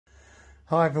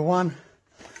Hi everyone,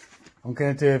 I'm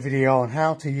going to do a video on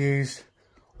how to use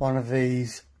one of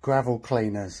these gravel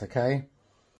cleaners, okay?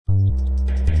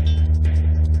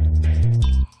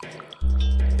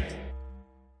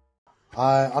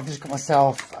 I've just got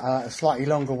myself a slightly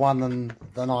longer one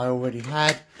than I already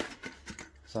had.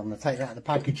 So I'm going to take that out of the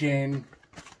packaging,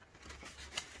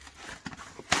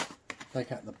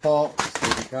 take out the box,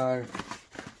 there we go.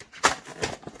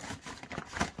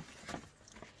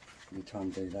 Let me try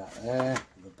and do that there,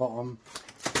 at the bottom,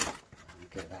 and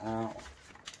get that out.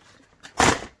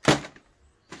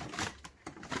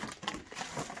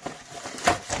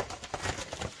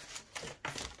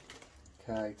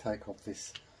 Okay, take off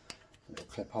this little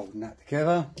clip holding that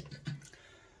together.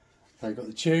 So you've got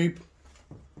the tube,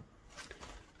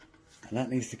 and that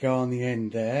needs to go on the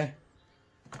end there.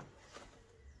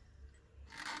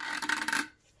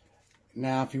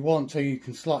 Now if you want to, you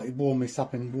can slightly warm this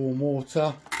up in warm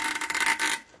water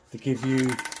to give you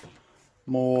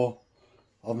more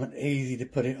of an easy to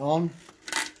put it on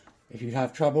if you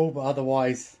have trouble, but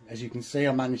otherwise, as you can see,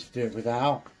 I managed to do it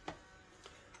without.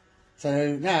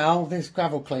 So now this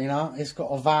gravel cleaner, it's got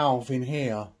a valve in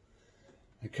here.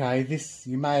 Okay, this,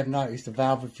 you may have noticed a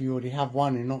valve if you already have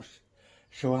one and not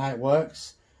sure how it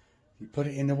works. You put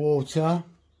it in the water,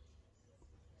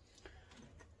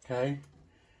 okay,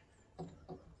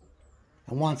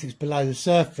 and once it's below the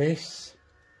surface,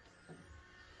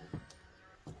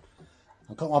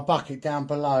 I've got my bucket down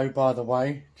below, by the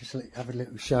way, just to have a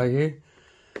little show you.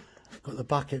 I've got the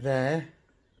bucket there.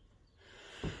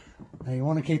 Now you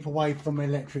want to keep away from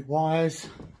electric wires.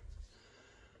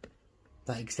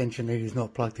 That extension lead is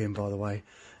not plugged in, by the way.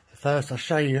 First I'll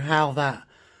show you how to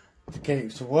get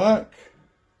it to work.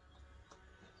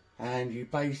 And you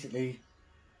basically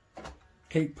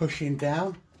keep pushing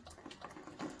down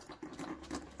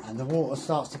and the water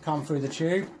starts to come through the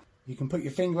tube. You can put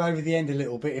your finger over the end a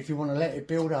little bit if you want to let it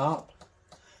build up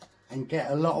and get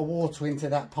a lot of water into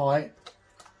that pipe.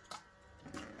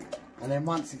 And then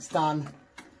once it's done,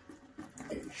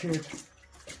 it should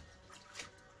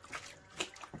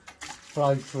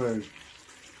flow through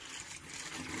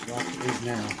like it is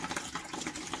now.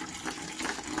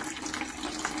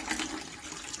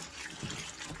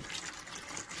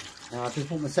 Now I just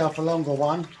bought myself a longer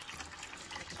one,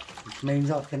 which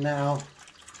means I can now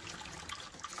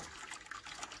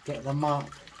get the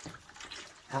muck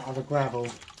out of the gravel.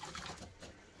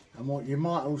 And what you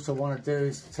might also want to do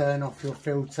is turn off your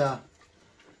filter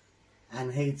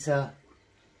and heater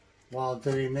while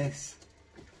doing this,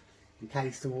 in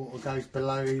case the water goes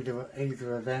below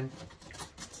either of them.